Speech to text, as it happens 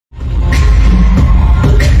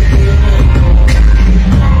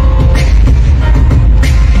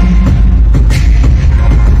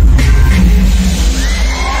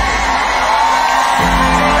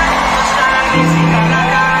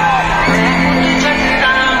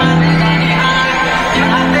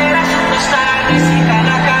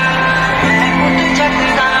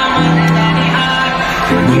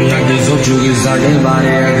सोचूगी साढ़े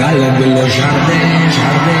बारे गल बिलो छड़ दे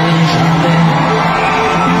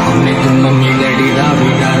अपने तू मम्मी डैडी का भी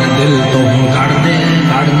डर दिल तो हूँ कड़ दे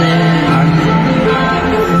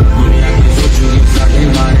दुनिया की सोचूगी साढ़े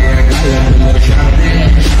बारे गल बिलो छड़ दे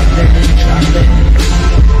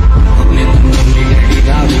अपने तू मम्मी डैडी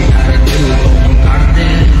का भी डर दिल तो हूँ कड़ दे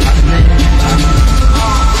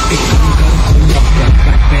एक कम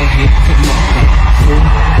कर पैसे फिर मौका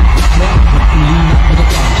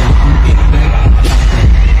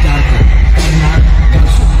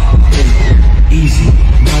easy,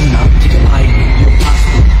 run up to the line, your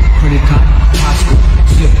passport, credit card, passport,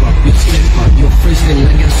 slip up, your slipper, your freestyle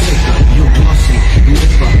like a slicker, your glossy,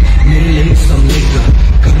 lipper, middle some liquor,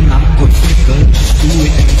 करना कुछ sticker, just do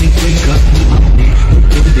it, think quicker, अपने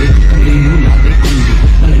खुद दे, थोड़ी नूला दे कुंडी,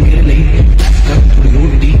 अरे मेरे लिए बैठ कर थोड़ी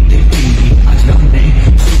रोटी दे पिंडी, आज रात में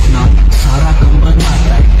सुखना सारा कम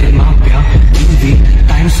बनाता है, तेरे माँ प्यार, भी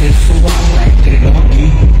टाइम से सो आता है, तेरे डॉगी,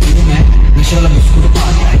 तू मैं निशाला मुस्कुरा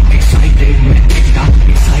पाता है, excited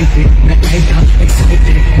मैं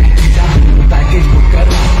पैकेज बुक कर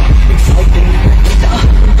रहा excited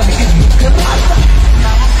पैकेज बुक कर रहा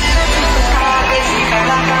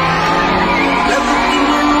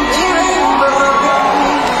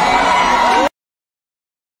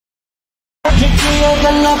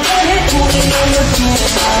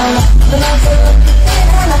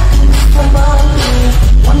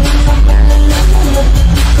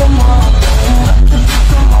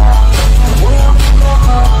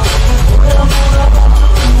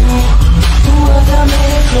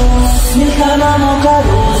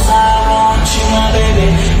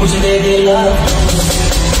मुझे दे दे लव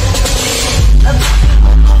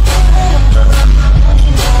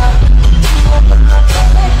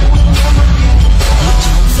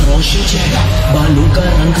रोशन चेहरा बालों का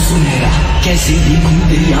रंग सुनहरा कैसे देखूं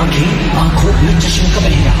तेरी आंखें आंखों में चश्मे का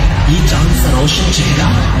बहरा ये चांद सा रोशन चेहरा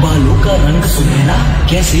बालों का रंग सुनहरा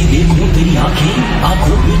कैसे देखूं तेरी आंखें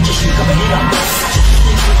आंखों में चश्मे का बहरा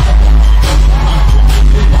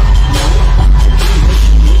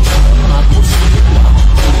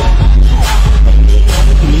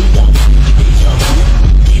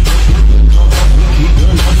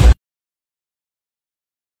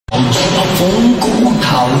फोन को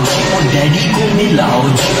उठाओ और डैडी को मिलाओ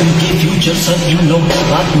उनके फ्यूचर सब इन लोगों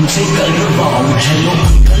का तुमसे करवाओ हेलो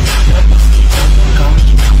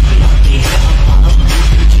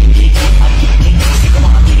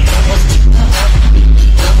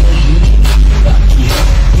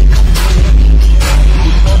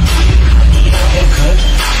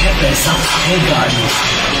पैसा है गाड़ी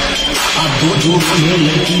आप दो जो हुए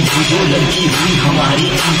लड़की जो लड़की हुई हमारी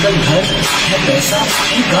अंकल घर है पैसा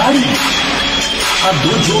है गाड़ी आप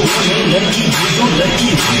दो जो हुए लड़की जो लड़की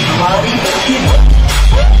हुई हमारी लड़की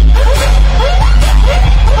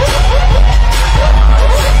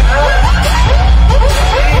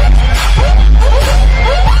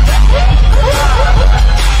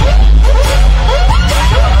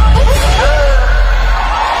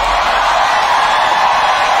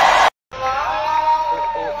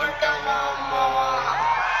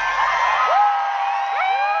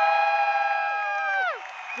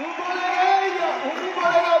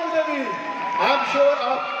I'm sure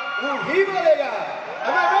of he bolega.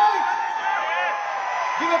 Am I right?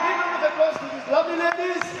 Give a big round of applause to these lovely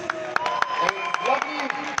ladies and lovely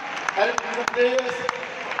rhythm players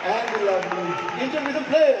and the lovely Indian rhythm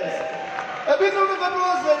players. A big round of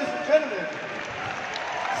applause, ladies and gentlemen.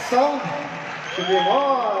 Sound should be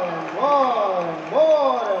more and more and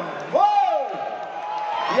more and more.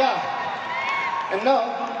 Yeah. And now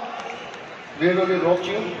we're going to rock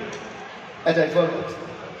you as I follow.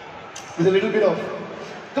 With a little bit of,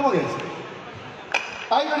 come on guys,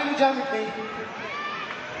 are you ready to jam with me?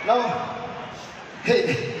 Now, hey,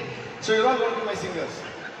 so you're all going to be my singers,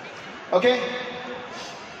 okay?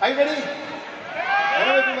 Are you ready?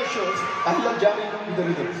 Whenever I do my shows, I love jamming with the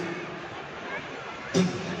rhythms.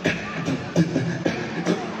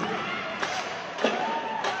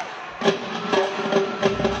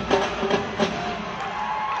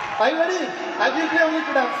 Are you ready? I will play only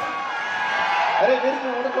to dance. Arey, where is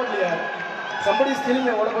my water bottle here? Somebody is stealing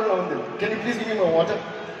my water bottle around there. Can you please give me my water?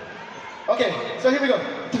 Okay, so here we go.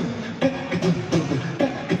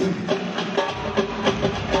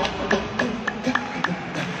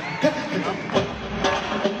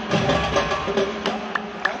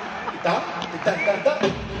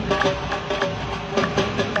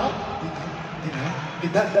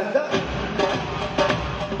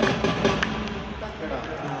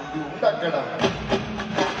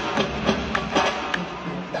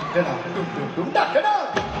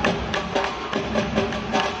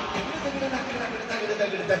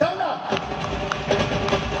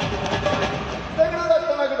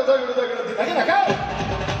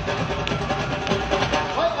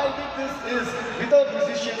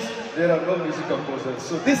 there are no music composers.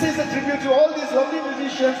 So this is a tribute to all these lovely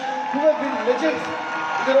musicians who have been legends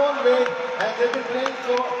in their own way, and they've been playing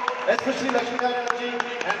for, especially Lakshmi Narayan ji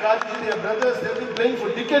and Raju ji, their brothers, they've been playing for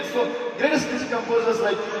decades for greatest music composers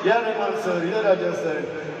like Rahman sir, Raja sir,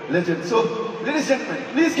 legends. So, ladies and gentlemen,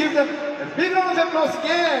 please give them a big round of applause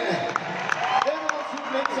again. They will also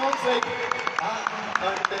play songs like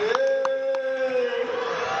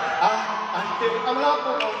Ante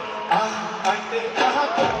Amlapuram, Ante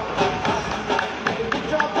Ahapuram, Ante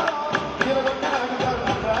Uchapuram,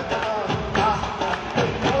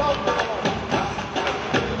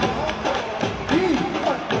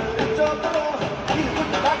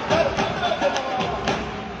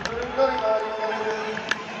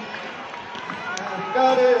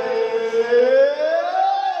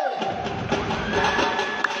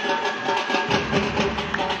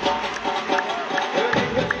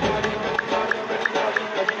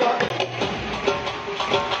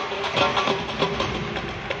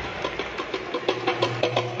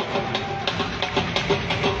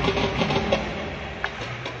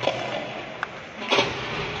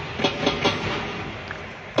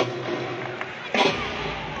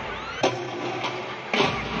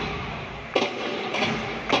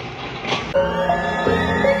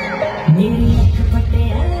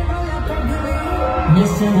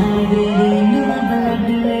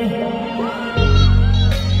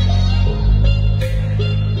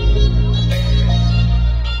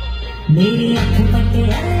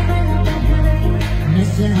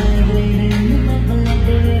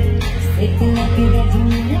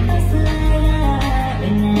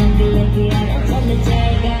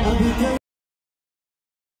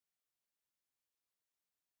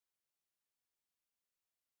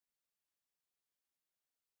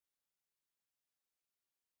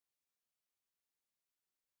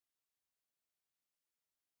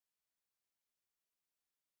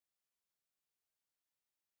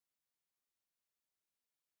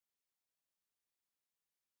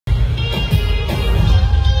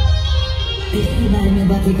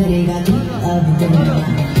 बातें करेगा तू अब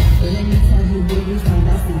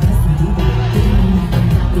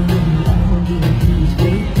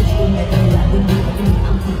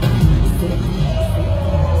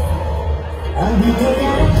अभी तो